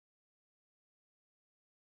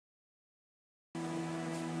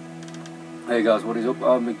Hey guys, what is up?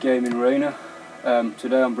 I'm the Gaming Rainer.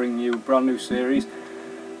 Today I'm bringing you a brand new series,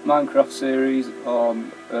 Minecraft series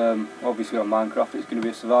on, obviously on Minecraft. It's going to be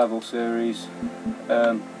a survival series.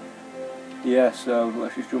 Yeah, so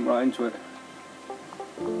let's just jump right into it.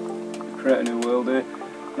 Create a new world here.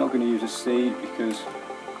 I'm not going to use a seed because,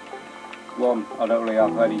 one, I don't really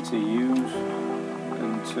have any to use,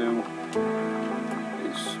 and two,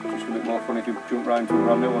 it's just a bit more fun if you jump right into a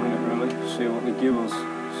brand new one, isn't it, really? See what they give us.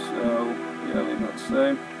 So, yeah, leave that the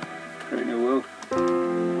same. Create a new world.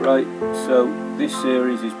 Right, so this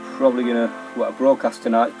series is probably going to, well, broadcast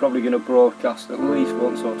tonight. It's probably going to broadcast at least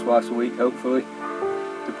once or twice a week, hopefully,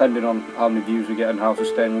 depending on how many views we get and how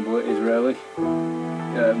sustainable it is, really,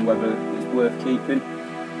 and whether it's worth keeping.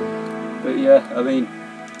 But yeah, I mean,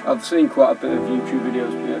 I've seen quite a bit of YouTube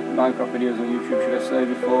videos, Minecraft videos on YouTube, should I say,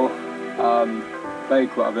 before. Played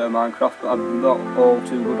quite a bit of Minecraft, but I'm not all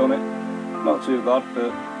too good on it. Not too bad,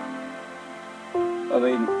 but I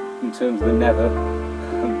mean, in terms of the nether,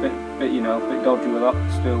 I'm a bit, you know, a bit dodgy with that,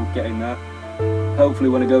 still getting there. Hopefully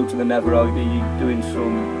when I go to the nether I'll be doing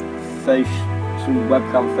some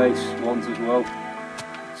webcam face ones as well,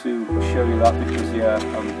 to show you that, because yeah,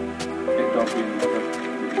 I'm a bit dodgy in the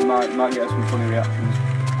nether. Might get some funny reactions.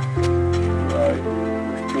 Right,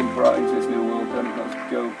 let's jump right into this new world then. Let's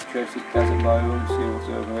go chase this desert biome, see what's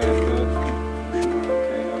over here first. I'm sure we're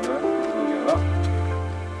okay over there, we'll get that.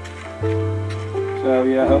 So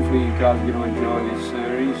yeah, hopefully you guys are going to enjoy this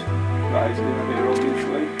series. That is going to be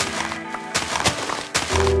obviously.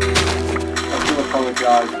 I do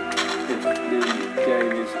apologise if the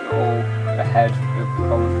game is all ahead of the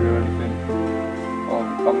commentary or anything, or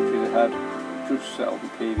the commentary's ahead. Just set up the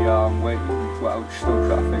PVR and wait. Well, just still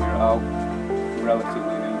try to figure it out. It's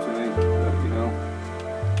relatively new to me, but you know,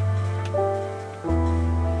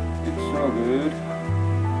 it's so good.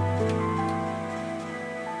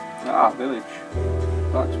 Ah, village.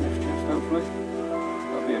 Blacksmith chest, hopefully.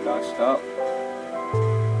 That'll be a nice start.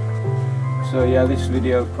 So yeah, this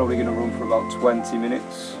video is probably going to run for about 20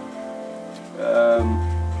 minutes.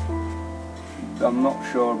 I'm not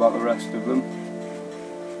sure about the rest of them.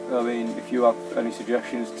 I mean, if you have any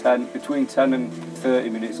suggestions, between 10 and 30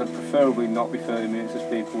 minutes. I'd preferably not be 30 minutes, as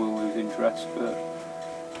people will lose interest, but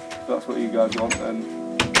if that's what you guys want, then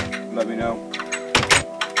let me know.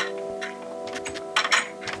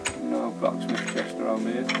 Blacksmith chest around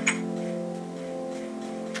here.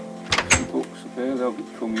 Some books up here, they'll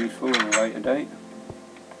become useful at a later date.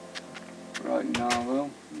 Right now though,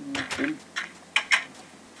 nothing.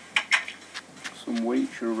 Some wheat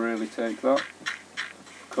should really take that.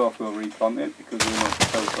 Of course we'll replant it because we're not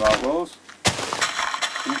total outlaws.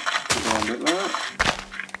 Put one bit there.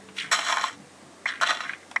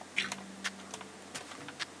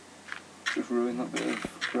 Just ruin that bit of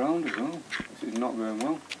ground as well. This is not going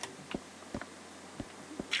well.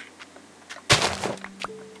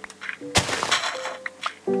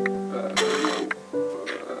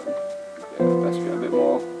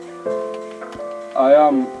 I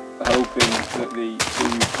am hoping that the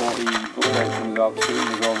 2.40 update comes out soon,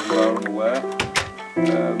 as long as I'm aware.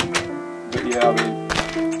 But yeah, I mean,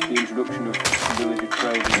 the introduction of villager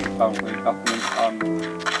trading is apparently happening, and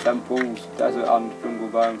temples, desert and jungle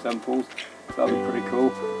biome temples, so that'll be pretty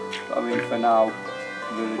cool. But I mean, for now,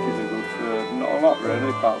 villages are good for not a lot really,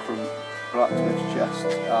 apart from blacksmith's chest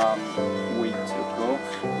and wheat, of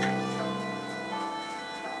course.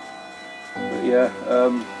 But yeah,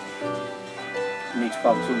 need to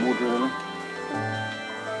find some wood really.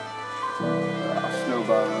 Snow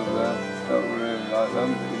biome over there, don't really like them,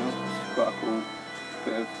 but you know, it's quite a cool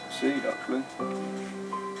bit of seed actually.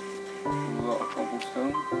 A lot of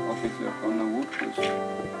cobblestone. Obviously I've got no wood because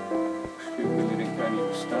stupidly didn't get any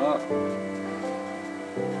to start.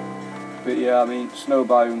 But yeah, I mean, snow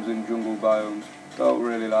biomes and jungle biomes, don't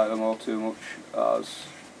really like them all too much, as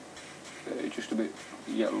it's just a bit,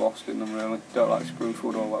 you get lost in them really. Don't like spruce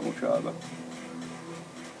wood all that much either.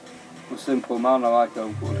 I'm a simple man, I like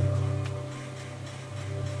oak wood.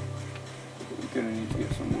 We're going to need to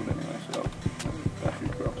get some wood anyway, so I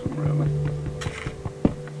should grab some really.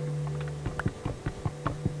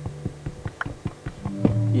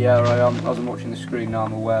 Yeah, I am. As I'm watching the screen now,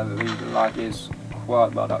 I'm aware that the lag is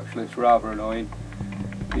quite bad actually. It's rather annoying,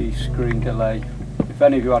 the screen delay. If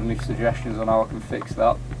any of you had any suggestions on how I can fix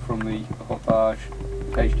that from the Hopage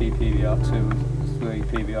HD PVR 2, the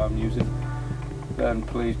PVR I'm using, then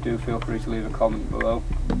please do feel free to leave a comment below.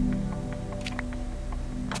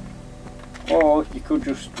 Or you could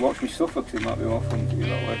just watch me suffer, because it might be more fun to you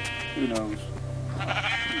that way. Who knows?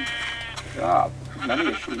 Ah, many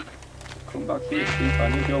a sheep. Come back here, sheep, I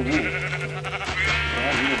need your wool.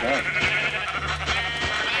 Oh, you're dead.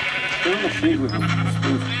 Killing a sheep with a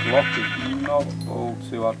spruce block is not all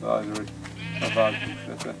too advisory. Advisable,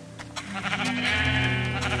 should I say.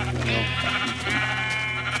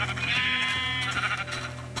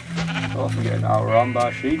 Also getting outrun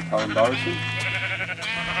by sheep, how embarrassing.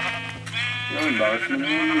 You're embarrassing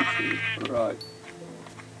me on YouTube, right.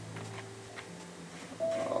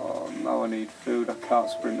 Oh, now I need food, I can't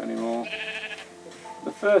sprint anymore.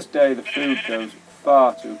 The first day the food goes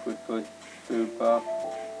far too quickly, food bar.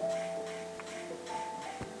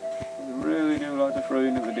 I really do like to throw you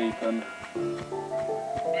into the deep end.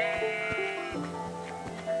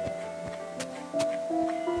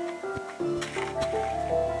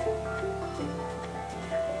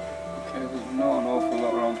 Not an awful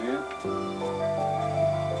lot around here.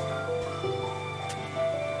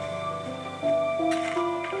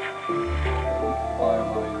 Why am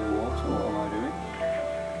I in the water? What am I doing?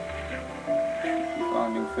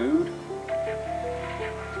 Finding food.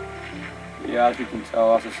 Yeah, as you can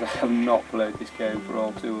tell, as I say, I've not played this game for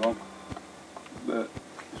all too long. But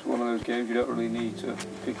it's one of those games you don't really need to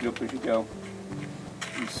pick it up as you go.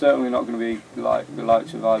 It's certainly not going to be like the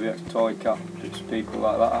likes of IBX Toy Cat, it's people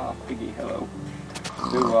like that, Piggy, hello,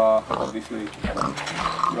 who are obviously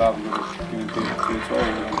rather good at giving people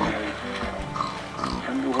tutorials on the game.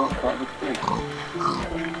 And you'll walk quite the pig.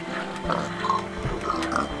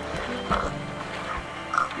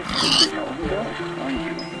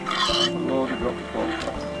 Lord, he dropped the ball.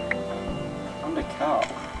 And a cow.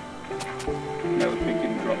 No, the pig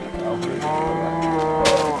didn't drop the cow, but it's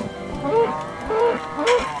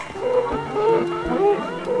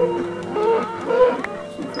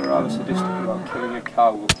something rather sadistic about killing a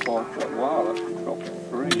cow with a pork chop. Wow, that's dropped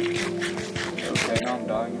 3. Okay, now I'm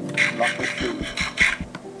dying of lack of food.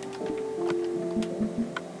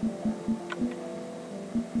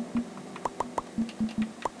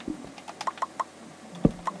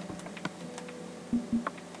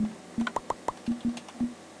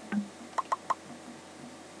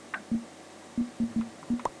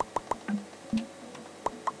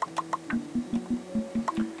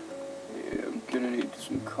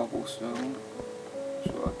 Some cobblestone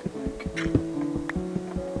so I can make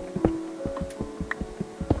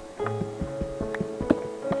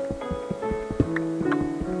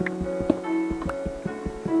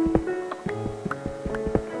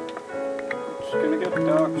it's gonna get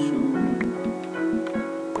dark soon.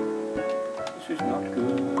 This is not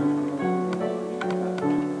good.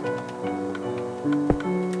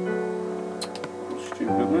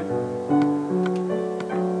 Stupid of me.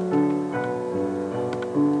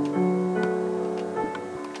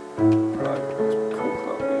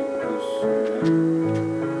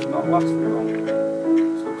 Last very long.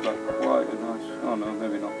 This looks like quite a nice. Oh no,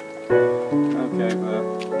 maybe not. Okay, but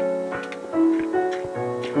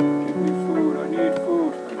give me food. I need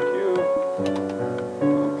food. Thank you.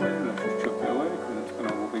 Okay, let's just chuck it away because it's kind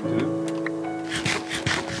of a thing to do.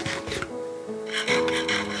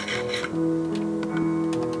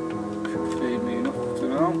 Should feed me enough to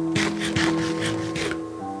now.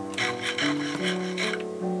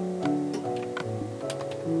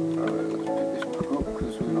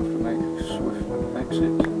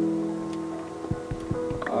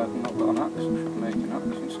 I've not got an axe, I should make an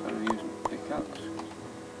axe instead of using a pickaxe.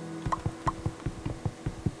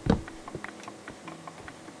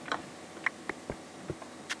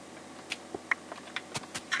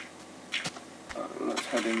 Let's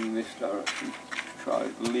head in this direction. Try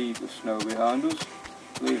to leave the snow behind us.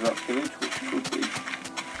 Leave that village, which could be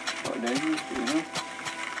quite dangerous, but you know.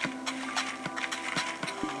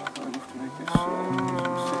 I've enough to make this sword.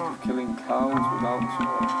 I'm sick of killing cows without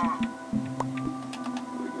sword.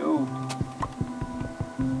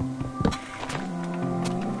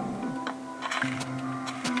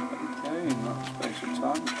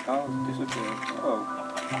 Cows disappeared. Oh.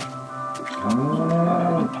 This cow was on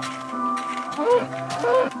fire.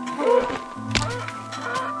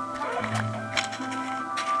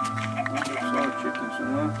 I saw a chicken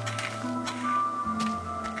somewhere.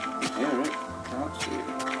 I can hear it. Can't see it.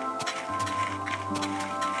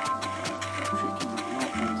 That chicken is not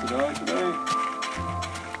going to die today.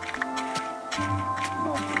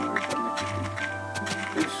 Not very friendly chicken.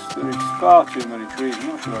 There is far too many trees. I'm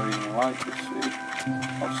not sure I even like this seed.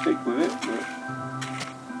 I'll stick with it, but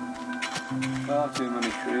far too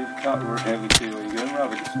many trees, can't really see where you're going,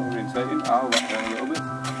 rather disorientating. I'll back there a little bit.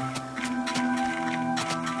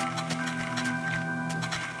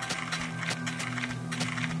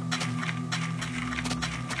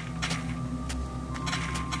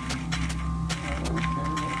 Okay,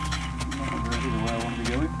 that's not really the way I want to be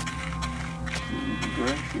going.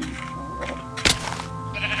 Grey sheep,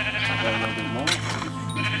 a little bit more.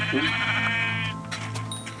 welcome.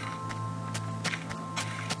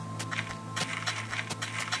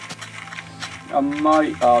 I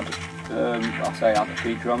might add, I say add a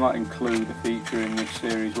feature, I might include a feature in this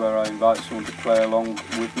series where I invite someone to play along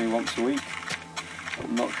with me once a week.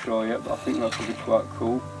 I'm not sure yet, but I think that could be quite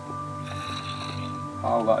cool.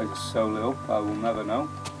 How that is solely up, I will never know.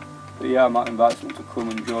 But yeah, I might invite someone to come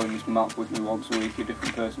and join this map with me once a week, a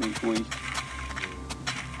different person each week.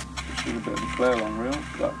 Just do a bit of a play along reel.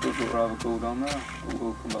 That does look rather cool down there, but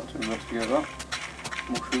we'll come back to investigate that.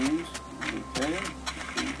 Mushrooms, okay,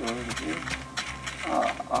 go over here.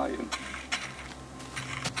 Ah, iron.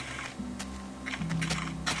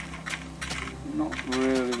 Not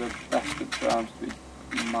really the best of times to be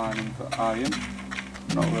mining for iron.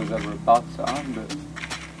 Not that there's ever a bad time, but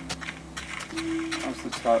as the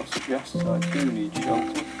title suggests, I do need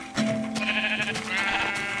shelter.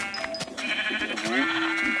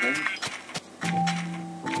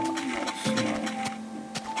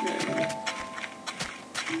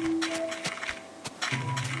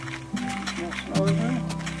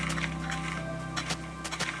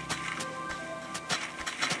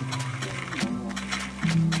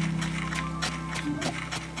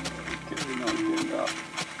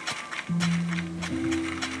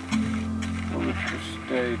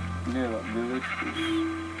 Stay near that village because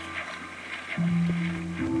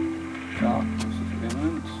darkness is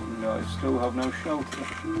imminent and I still have no shelter.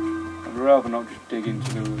 I'd rather not just dig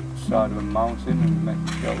into the side of a mountain and make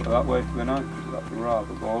a shelter that way for the night because that'd be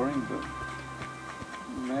rather boring, but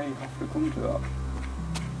may have to come to that.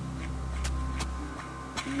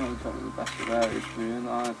 Not exactly the best of areas to be in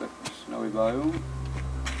either, snowy biome.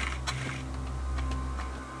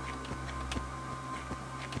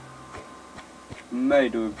 May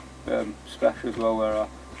do a special as well where I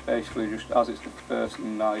basically just, as it's the first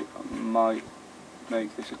night, I might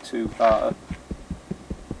make this a two-parter,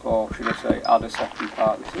 or should I say add a second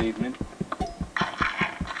part this evening.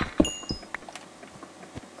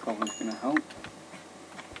 Colin's going to help.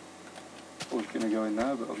 I was going to go in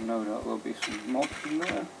there, but I've no doubt there'll be some mobs in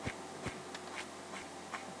there.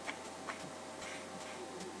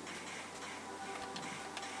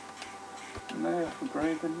 May have a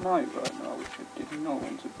brave night right now, which I did not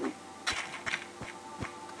want to do.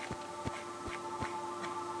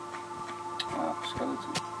 Ah,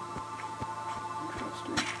 skeleton.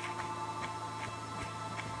 Interesting.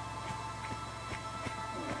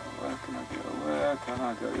 Where can I go? Where can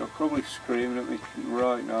I go? You're probably screaming at me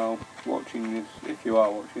right now, watching this, if you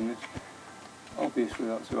are watching this. Obviously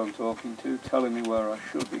that's who I'm talking to, telling me where I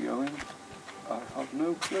should be going. I have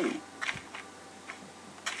no clue.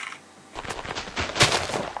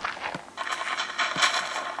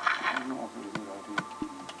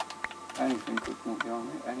 Anything could come behind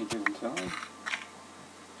me at any given time.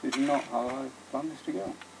 This is not how I planned this to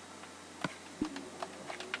go.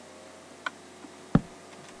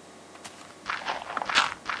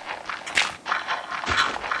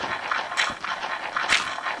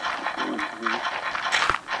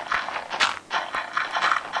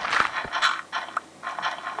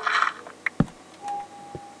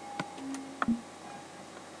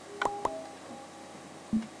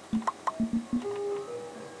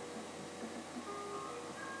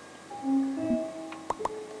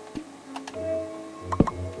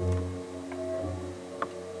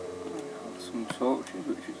 Torches,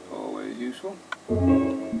 which is always useful.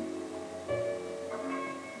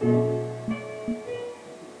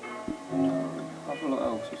 Have a lot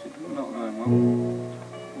else, this is not going well.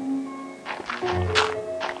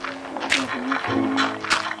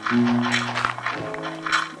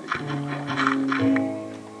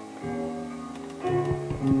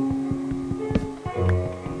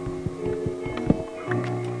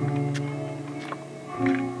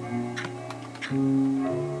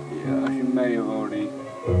 May have already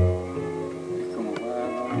become aware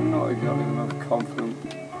that I'm not exactly the most confident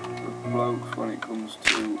of blokes when it comes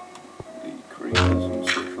to the creepers and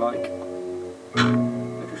such like.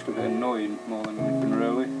 They're just a bit annoying more than anything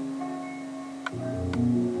really.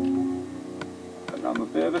 And I'm a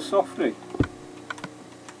bit of a softie.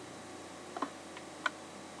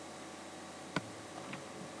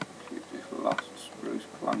 Keep this last spruce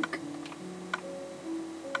plank.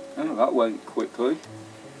 And that went quickly.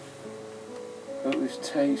 Got this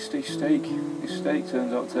tasty steak. This steak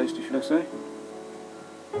turns out tasty, should I say.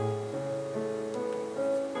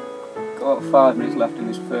 Got 5 minutes left in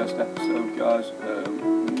this first episode, guys.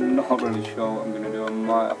 Not really sure what I'm going to do. I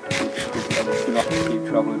might have to keep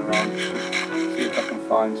travelling around, see if I can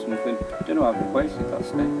find something. I don't know how I've wasted that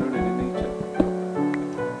steak, I really need to.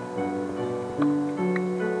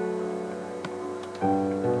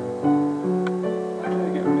 How do I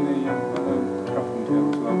get rid of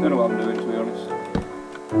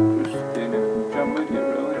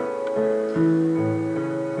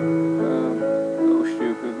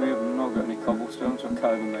stone, so I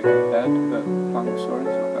can't even make a bed. Plank, sorry,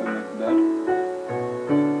 so I can't even make a bed.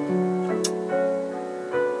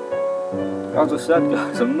 As I said,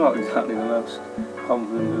 guys, I'm not exactly the most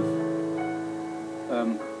confident of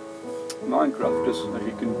Minecraft, as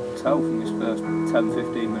you can tell from this first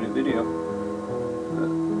 10-15 minute video.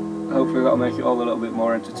 But hopefully that'll make it all a little bit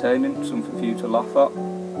more entertaining, something for you to laugh at.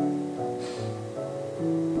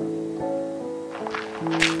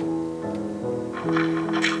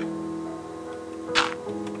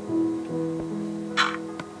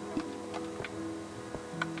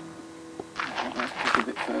 A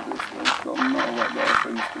bit further this way, but I'm not a lot better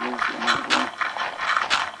things to do, so I might as well.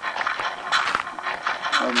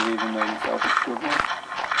 I haven't even made myself a shovel,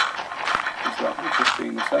 because that would just be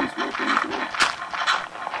the sensible thing to do.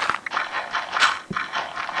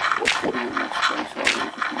 Just a bit more space out here,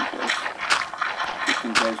 just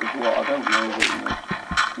in case of what I don't know, but you know,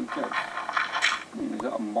 just in case. Is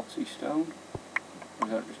that a mossy stone? Or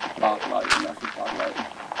is that just a bad lighting? That's just bad lighting.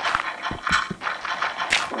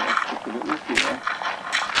 So I took a bit lucky there.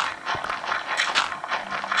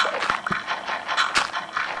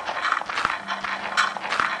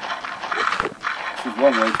 This is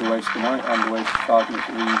one way to waste the night and waste 5 minutes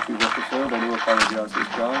of the YouTube episode. I do apologise to these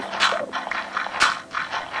guys.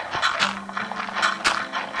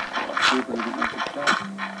 Super, I didn't make it start.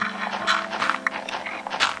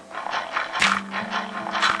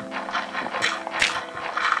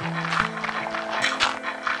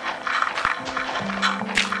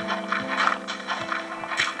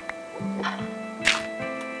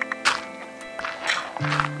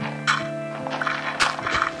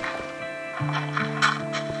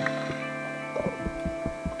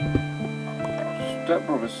 Step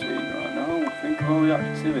brother scene right now. Think of all the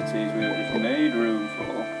activities we have just made room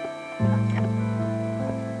for.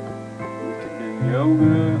 We can do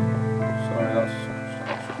yoga. Sorry, that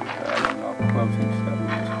should be there. I'm not closing step. I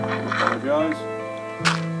apologise.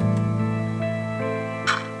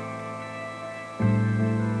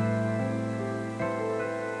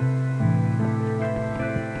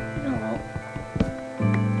 You know what?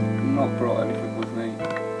 I've not brought anything with me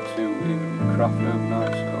to even craft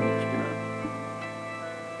overnight, so I'm just gonna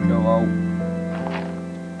go out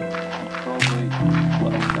and probably,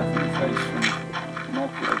 well, definitely face some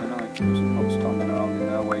mob overnight, because I'm not standing around in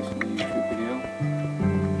there wasting the YouTube video.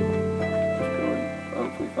 Just go and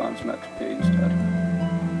hopefully find some XP instead.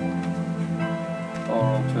 Or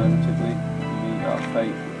alternatively, meet our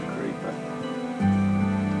fate with the creeper.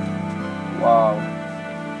 Wow.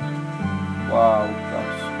 Wow,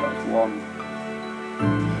 that's one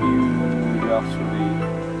huge ass ravine.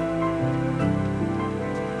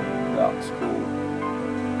 That's cool.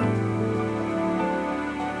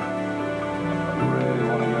 I really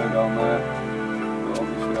want to go down there, but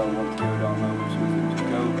obviously I want to go down there with something to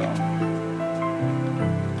go down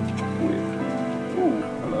with. Ooh,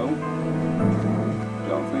 hello.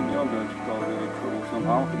 Don't think you're going to cause any trouble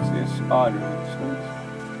somehow. I can see a spider in the distance.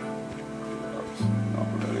 That's not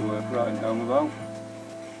really worth writing home about.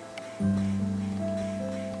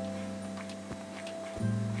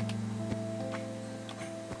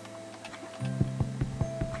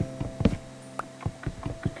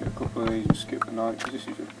 These and skip the night, because this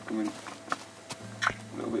is just becoming a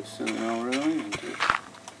little bit silly now, really, isn't it?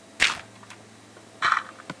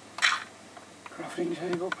 Crafting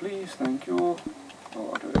table, please, thank you.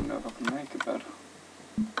 Oh, I don't even know if I can make a bed.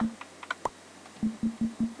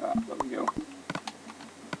 Ah, there we go.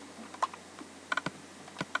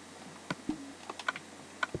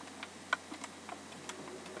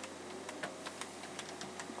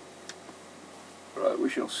 Right, we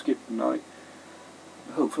shall skip the night.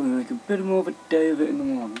 Hopefully make a bit more of a day of it in the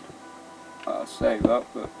morning. I say that,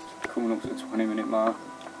 but coming up to the 20-minute mark,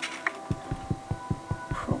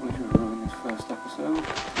 probably should ruin this first episode.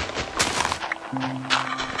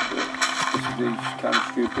 But this is the kind of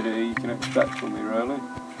stupidity you can expect from me, really.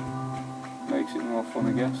 Makes it more fun,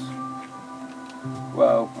 I guess.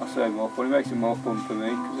 Well, I say more fun, it makes it more fun for me,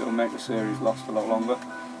 because it'll make the series last a lot longer.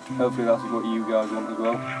 Hopefully that's what you guys want as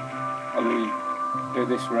well. I mean, at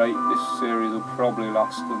this rate, this series will probably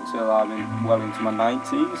last until I'm well into my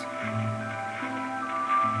 90s.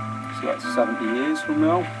 So that's 70 years from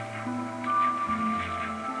now.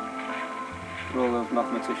 For all those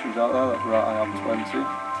mathematicians out there, that's right, I am 20.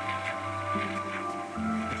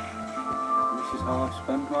 This is how I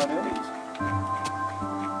spend my days.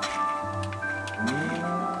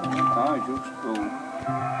 I just go.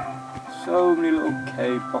 So many little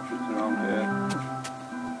cave pockets around here.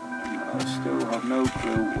 I still have no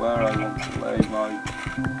clue where I want to lay my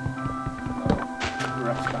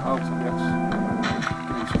rest of the house, I guess.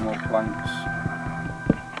 Getting some more planks.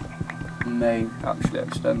 may actually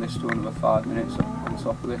extend this to another 5 minutes on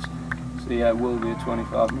top of this. So yeah, it will be a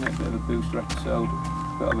 25-minute bit of a booster episode.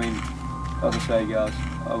 But I mean, as I say guys,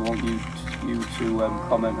 I want you to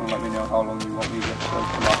comment and let me know how long you want these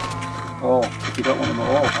episodes to last. Or if you don't want them at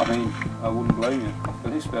all, I mean, I wouldn't blame you for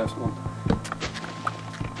this first one.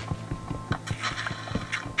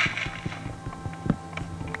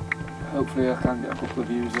 Hopefully I can get a couple of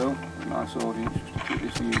views though, a nice audience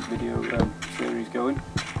just to keep this video series going.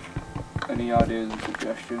 Any ideas and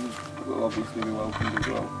suggestions will obviously be welcomed as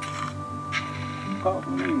well. Apart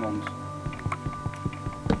from new ones.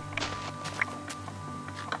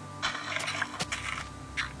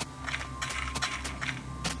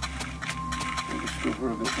 We'll discover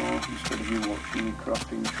a bit more instead of you watching me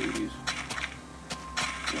crafting trees.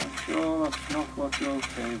 Yeah, sure, that's not what you're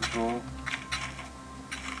okay for.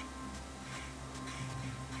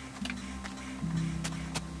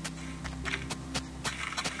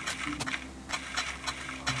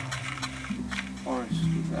 Forest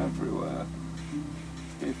is everywhere.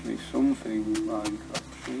 Give me something, Minecraft,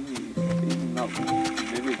 please. Even that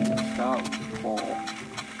vivid can start with 4.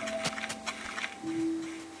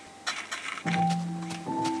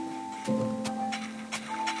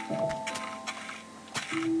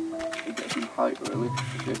 To get some height really, to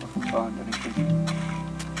see if I can find anything.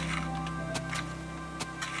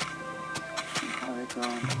 Some high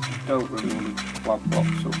ground. I don't really want to plant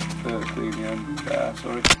blocks up vertically in the end.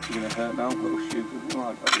 Sorry, it's going to hurt now, little stupid. Oh,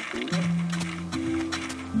 I'd rather do that.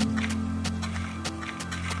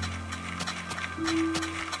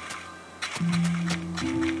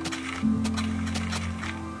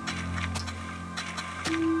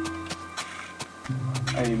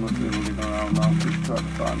 Hey, must be running around now, just trying to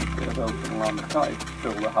find a bit of open land. I can't even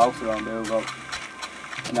build a house around here without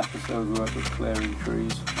an episode's worth of clearing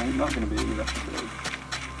trees. I'm not going to be a good episode.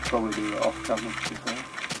 Probably do it off camera to be fair.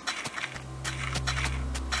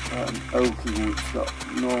 Oaky woods, that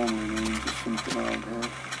normally means there's something around here.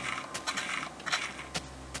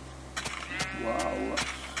 Wow, that's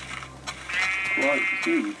quite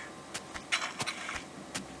huge.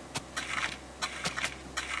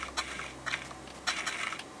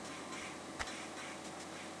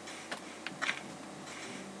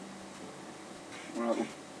 Right, we'll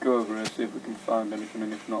go over here, see if we can find anything,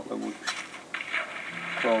 and if not then we'll just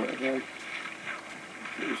call it a day.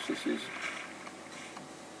 This is,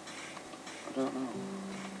 I don't know,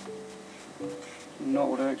 not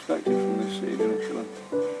what I expected from this seed initially.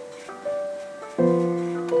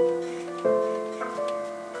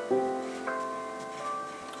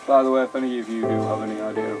 By the way, if any of you do have any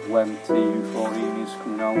idea of when TU14 is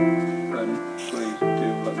coming out, then please do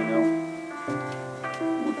let me know.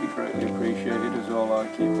 It would be greatly appreciated, as all I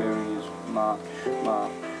keep hearing is March,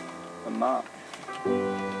 March, and March. I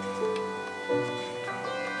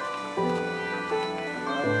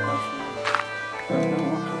don't know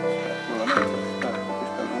what to expect. Well, I know what to expect, I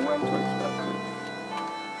just don't know when to expect it.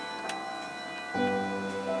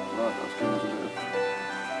 Right, that's giving us a bit of...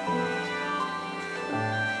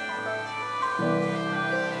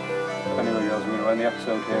 Anyway guys, I'm going to end the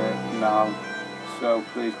episode here now, so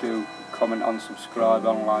please do comment and subscribe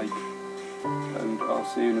and like, and I'll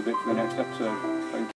see you in a bit for the next episode.